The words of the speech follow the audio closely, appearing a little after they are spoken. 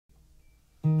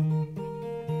Greetings,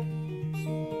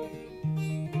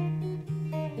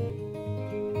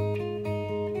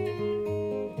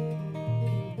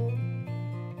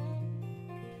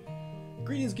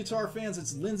 guitar fans.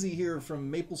 It's Lindsay here from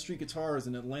Maple Street Guitars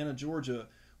in Atlanta, Georgia,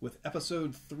 with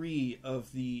episode 3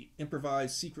 of the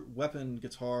improvised secret weapon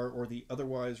guitar, or the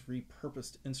otherwise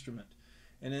repurposed instrument.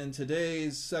 And in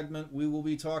today's segment, we will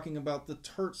be talking about the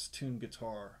Terz-tuned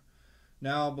guitar.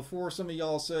 Now, before some of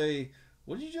y'all say,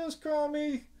 "What did you just call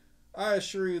me?" I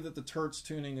assure you that the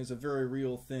Terz-tuning is a very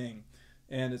real thing,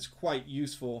 and it's quite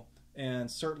useful and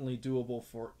certainly doable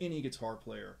for any guitar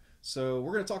player. So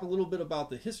we're going to talk a little bit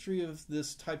about the history of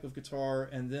this type of guitar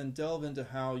and then delve into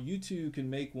how you too can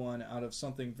make one out of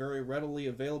something very readily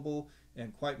available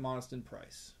and quite modest in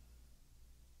price.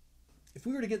 If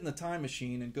we were to get in the time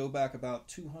machine and go back about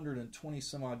 220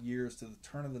 some odd years to the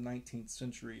turn of the 19th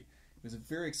century, it was a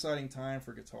very exciting time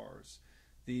for guitars.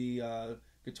 The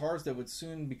guitars that would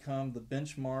soon become the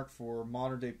benchmark for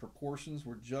modern day proportions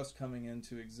were just coming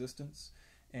into existence.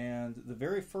 And the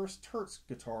very first Terz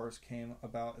guitars came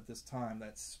about at this time.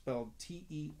 That's spelled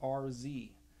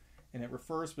T-E-R-Z. And it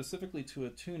refers specifically to a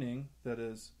tuning that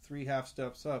is 3/2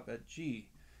 steps up at G.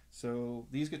 So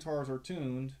these guitars are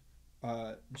tuned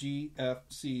G, F,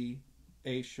 C,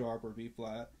 A sharp or B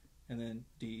flat, and then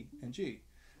D and G.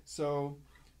 So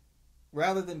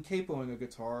rather than capoing a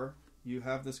guitar, you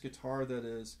have this guitar that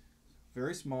is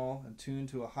very small and tuned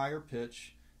to a higher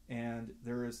pitch, and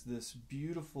there is this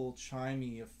beautiful,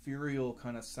 chimey, ethereal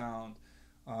kind of sound.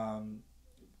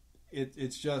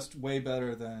 It's just way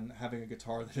better than having a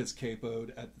guitar that is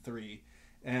capoed at 3.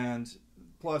 And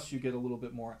plus, you get a little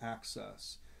bit more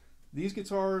access. These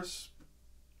guitars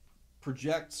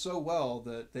project so well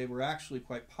that they were actually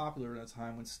quite popular at a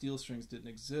time when steel strings didn't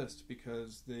exist,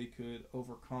 because they could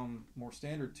overcome more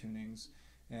standard tunings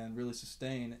and really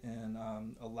sustain in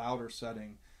a louder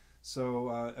setting. So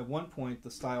at one point,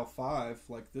 the Style 5,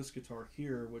 like this guitar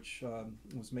here, which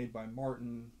was made by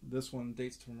Martin, this one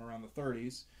dates from around the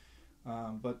 30s,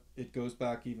 but it goes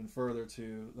back even further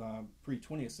to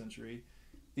pre-20th century.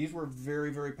 These were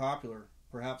very, very popular,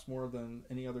 perhaps more than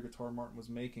any other guitar Martin was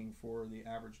making for the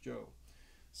average Joe.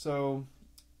 So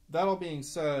that all being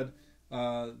said,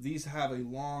 these have a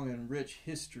long and rich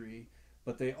history,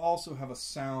 but they also have a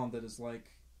sound that is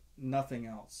like nothing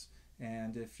else.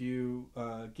 And if you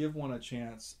give one a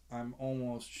chance, I'm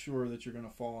almost sure that you're going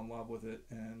to fall in love with it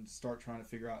and start trying to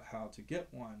figure out how to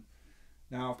get one.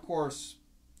 Now, of course,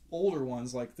 older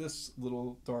ones like this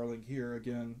little darling here,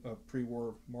 again, a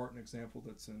pre-war Martin example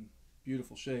that's in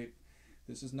beautiful shape.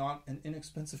 This is not an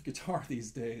inexpensive guitar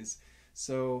these days.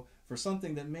 So for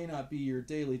something that may not be your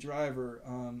daily driver,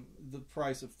 the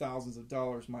price of thousands of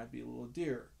dollars might be a little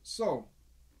dear. So,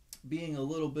 being a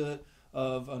little bit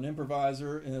of an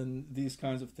improviser in these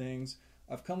kinds of things,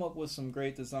 I've come up with some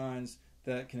great designs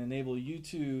that can enable you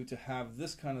too to have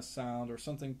this kind of sound or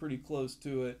something pretty close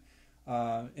to it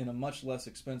in a much less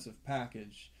expensive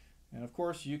package. And of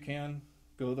course, you can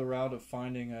go the route of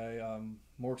finding a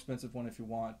more expensive one if you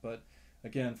want, but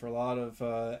again, for a lot of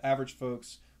average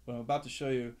folks, what I'm about to show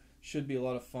you should be a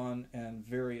lot of fun and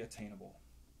very attainable.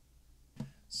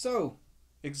 So,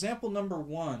 example number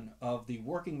 1 of the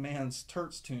working man's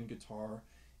Terz-tuned guitar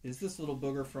is this little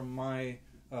booger from my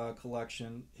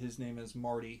collection. His name is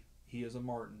Marty. He is a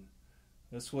Martin.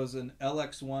 This was an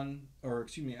LX1, or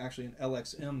excuse me, actually an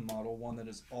LXM model, one that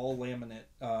is all laminate,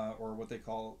 or what they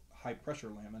call high pressure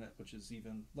laminate, which is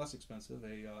even less expensive,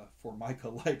 a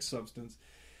Formica-like substance.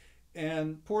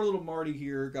 And poor little Marty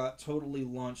here got totally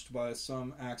launched by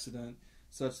some accident,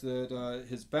 such that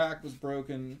his back was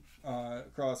broken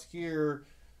across here.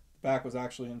 The back was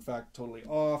actually, in fact, totally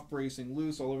off, bracing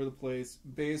loose all over the place.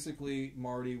 Basically,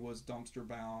 Marty was dumpster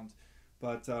bound.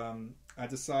 But I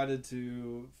decided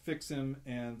to fix him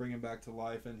and bring him back to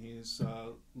life, and he's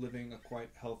living a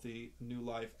quite healthy new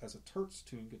life as a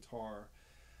Terz-tuned guitar.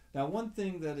 Now, one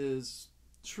thing that is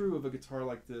true of a guitar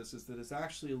like this is that it's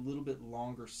actually a little bit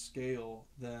longer scale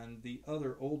than the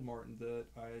other old Martin that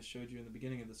I showed you in the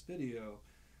beginning of this video.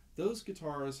 Those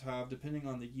guitars have, depending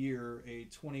on the year, a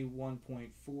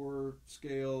 21.4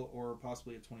 scale or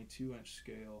possibly a 22-inch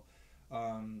scale.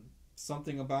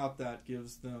 Something about that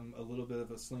gives them a little bit of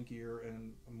a slinkier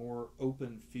and a more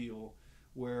open feel,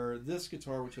 where this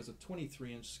guitar, which has a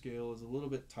 23-inch scale, is a little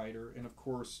bit tighter, and of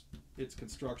course its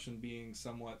construction being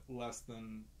somewhat less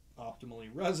than optimally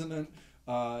resonant,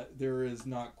 there is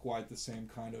not quite the same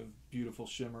kind of beautiful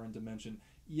shimmer and dimension,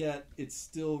 yet it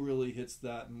still really hits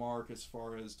that mark as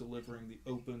far as delivering the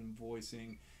open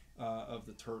voicing of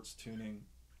the Terz tuning.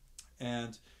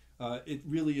 And It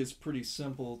really is pretty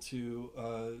simple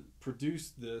to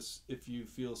produce this if you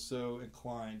feel so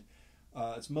inclined.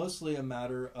 It's mostly a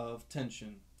matter of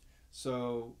tension.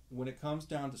 So when it comes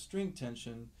down to string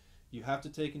tension, you have to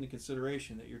take into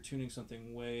consideration that you're tuning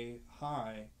something way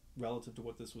high relative to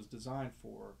what this was designed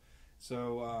for.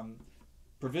 So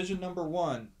provision number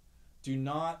one, do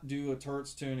not do a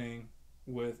Terz tuning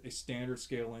with a standard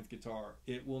scale length guitar.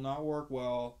 It will not work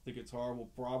well. The guitar will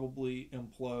probably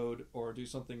implode or do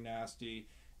something nasty,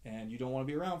 and you don't want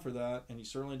to be around for that, and you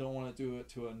certainly don't want to do it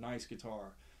to a nice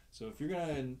guitar. So if you're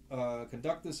going to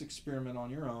conduct this experiment on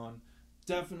your own,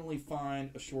 definitely find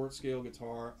a short scale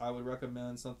guitar. I would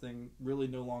recommend something really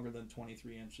no longer than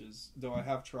 23 inches, though I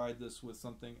have tried this with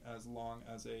something as long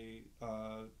as a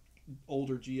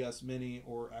older GS Mini,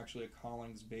 or actually a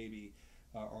Collings Baby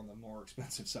on the more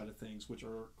expensive side of things, which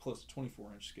are close to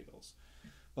 24-inch scales.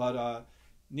 But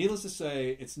needless to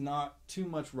say, it's not too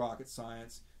much rocket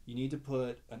science. You need to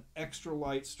put an extra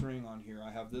light string on here.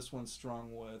 I have this one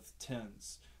strung with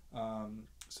 10s,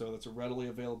 so that's a readily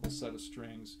available set of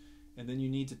strings. And then you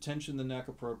need to tension the neck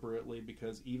appropriately,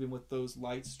 because even with those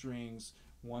light strings,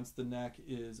 once the neck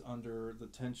is under the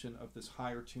tension of this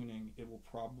higher tuning, it will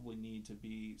probably need to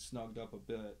be snugged up a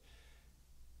bit.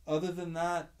 Other than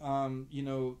that, you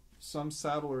know, some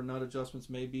saddle or nut adjustments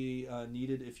may be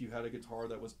needed if you had a guitar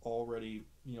that was already,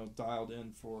 you know, dialed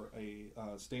in for a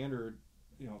standard,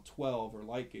 you know, 12 or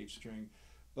light gauge string.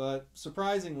 But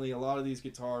surprisingly, a lot of these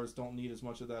guitars don't need as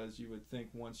much of that as you would think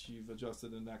once you've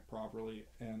adjusted the neck properly,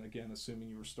 and again, assuming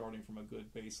you were starting from a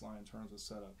good baseline in terms of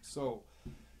setup. So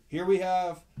here we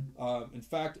have, in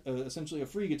fact, essentially a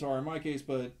free guitar in my case,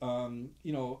 but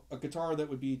you know, a guitar that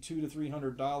would be $200 to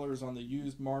 $300 on the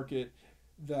used market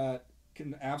that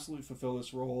can absolutely fulfill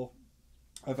this role.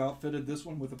 I've outfitted this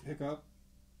one with a pickup,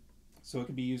 so it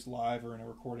can be used live or in a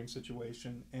recording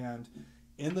situation, and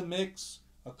in the mix,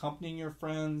 accompanying your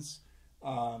friends,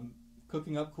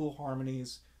 cooking up cool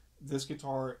harmonies, this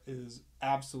guitar is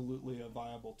absolutely a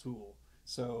viable tool.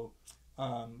 So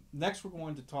next we're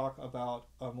going to talk about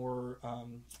a more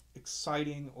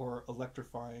exciting or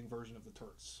electrifying version of the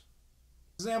Terz.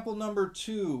 Example number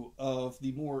 2 of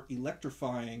the more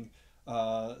electrifying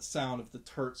sound of the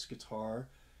Terz guitar.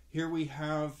 Here we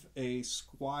have a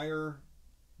Squier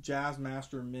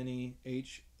Jazzmaster Mini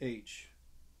HH.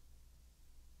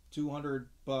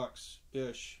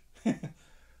 $200-ish.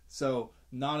 So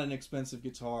not an expensive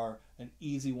guitar, an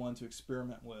easy one to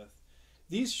experiment with.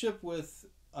 These ship with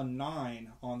a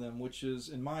 9 on them, which is,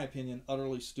 in my opinion,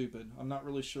 utterly stupid. I'm not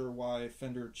really sure why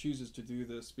Fender chooses to do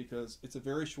this, because it's a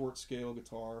very short scale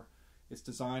guitar. It's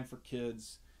designed for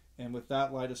kids, and with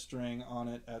that light a string on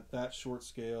it at that short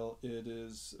scale, it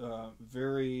is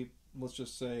very, let's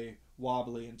just say,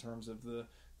 wobbly in terms of the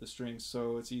strings,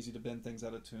 so it's easy to bend things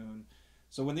out of tune.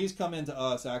 So when these come into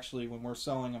us, actually, when we're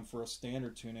selling them for a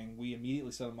standard tuning, we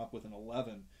immediately set them up with an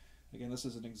 11. Again, this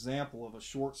is an example of a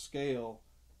short scale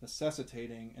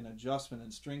necessitating an adjustment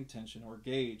in string tension or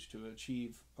gauge to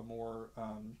achieve a more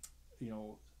you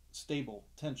know, stable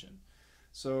tension.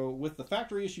 So with the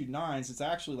factory issued 9s, it's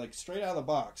actually like straight out of the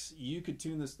box. You could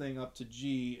tune this thing up to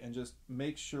G and just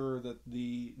make sure that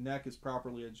the neck is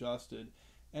properly adjusted,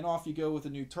 and off you go with a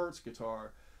new Terz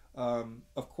guitar.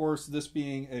 Of course, this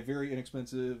being a very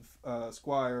inexpensive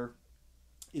Squier,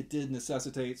 it did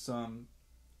necessitate some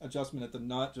adjustment at the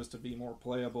nut just to be more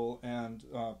playable, and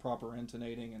proper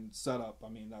intonating and setup. I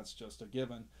mean, that's just a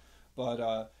given.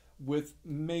 But with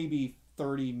maybe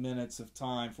 30 minutes of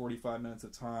time, 45 minutes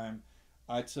of time,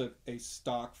 I took a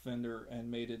stock Fender and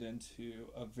made it into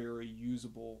a very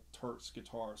usable Terz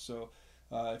guitar. So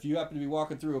if you happen to be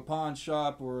walking through a pawn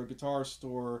shop or a guitar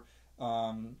store,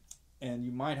 and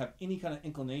you might have any kind of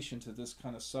inclination to this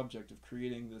kind of subject of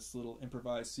creating this little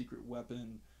improvised secret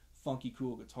weapon, funky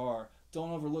cool guitar,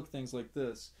 don't overlook things like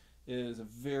this. It is a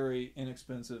very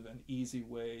inexpensive and easy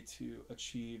way to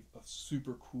achieve a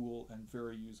super cool and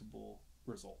very usable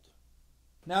result.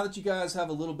 Now that you guys have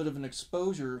a little bit of an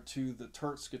exposure to the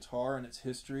Terz guitar and its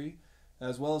history,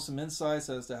 as well as some insights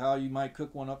as to how you might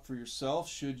cook one up for yourself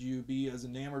should you be as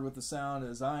enamored with the sound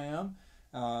as I am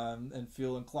and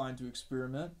feel inclined to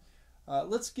experiment,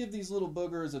 let's give these little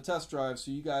boogers a test drive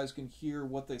so you guys can hear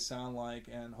what they sound like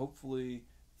and hopefully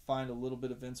find a little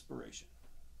bit of inspiration.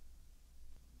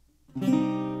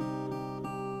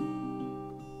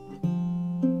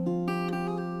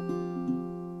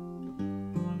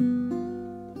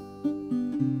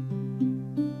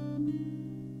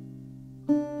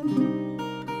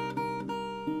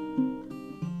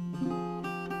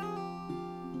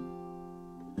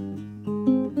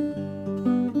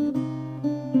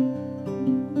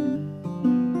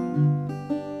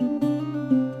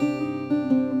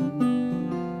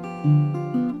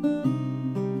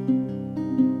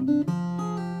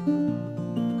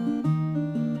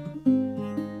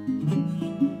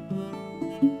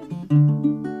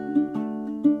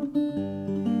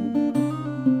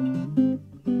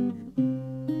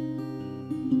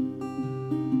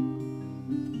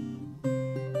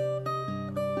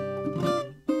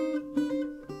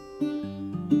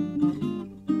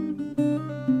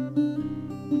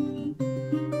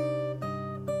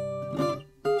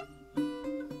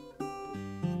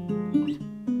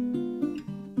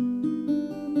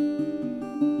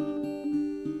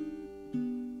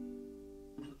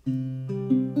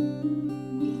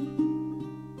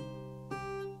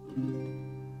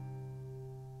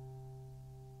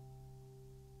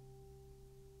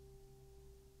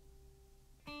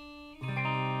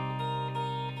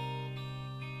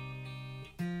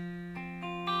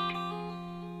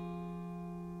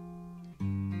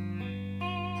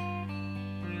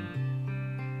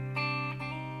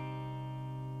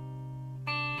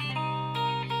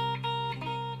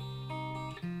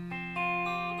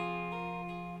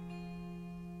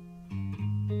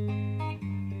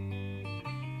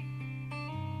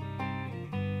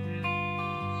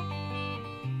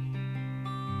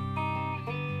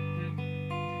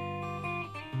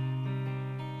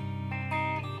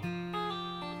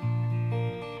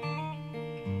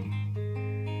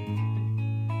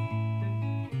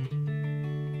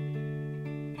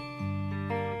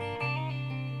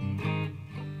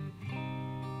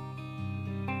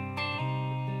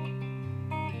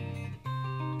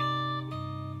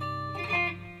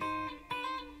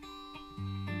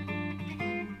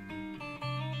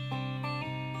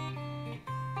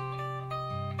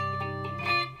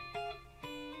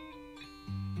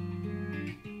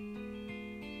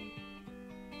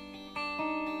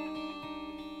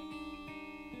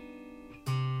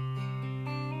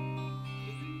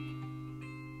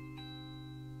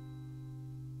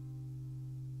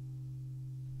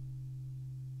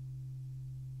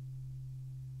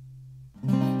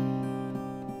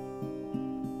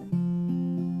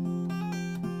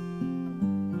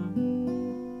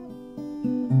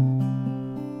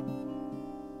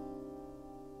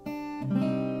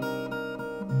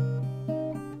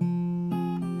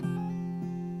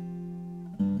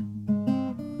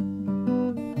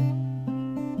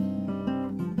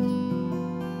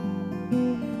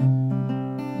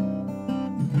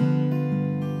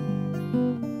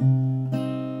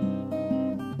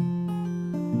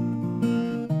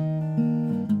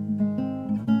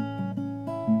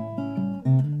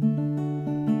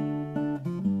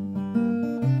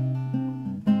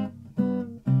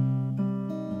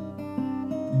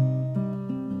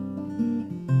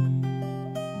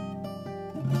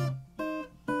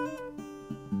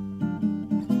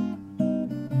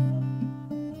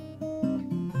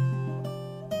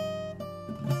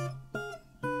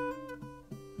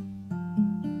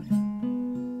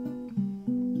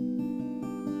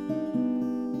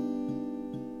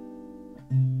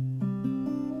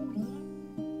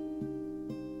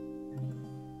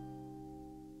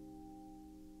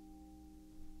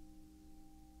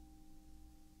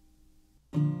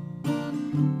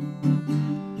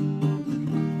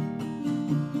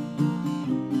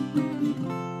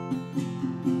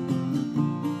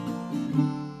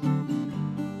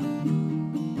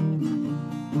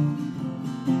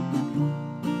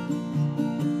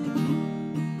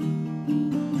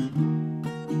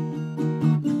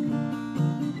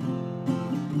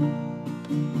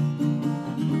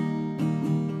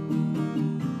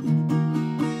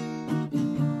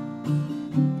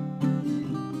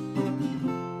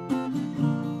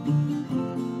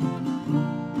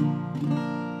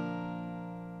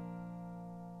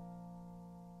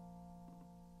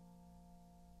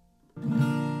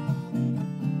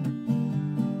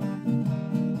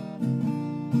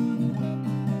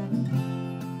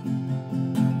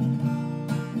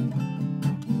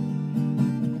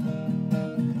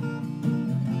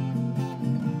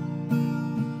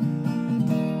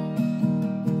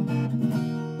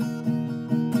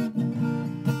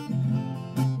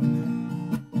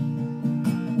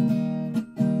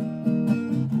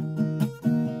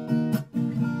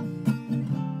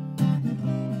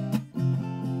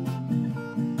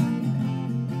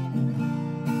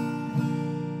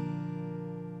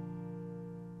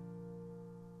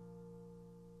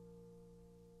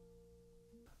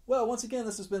 Well, once again,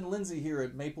 this has been Lindsay here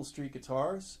at Maple Street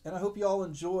Guitars, and I hope you all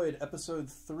enjoyed episode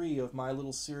 3 of my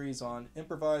little series on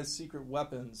improvised secret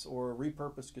weapons or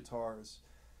repurposed guitars.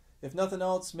 If nothing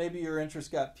else, maybe your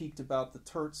interest got piqued about the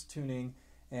Terz-tuning,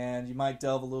 and you might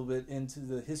delve a little bit into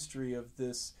the history of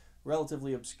this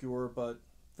relatively obscure but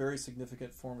very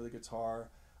significant form of the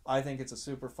guitar. I think it's a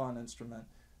super fun instrument.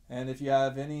 And if you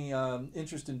have any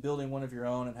interest in building one of your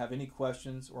own and have any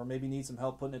questions or maybe need some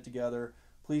help putting it together,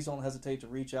 please don't hesitate to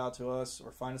reach out to us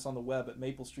or find us on the web at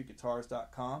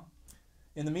maplestreetguitars.com.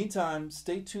 In the meantime,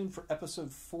 stay tuned for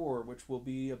episode 4, which will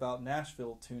be about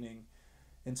Nashville tuning.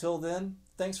 Until then,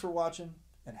 thanks for watching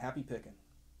and happy picking.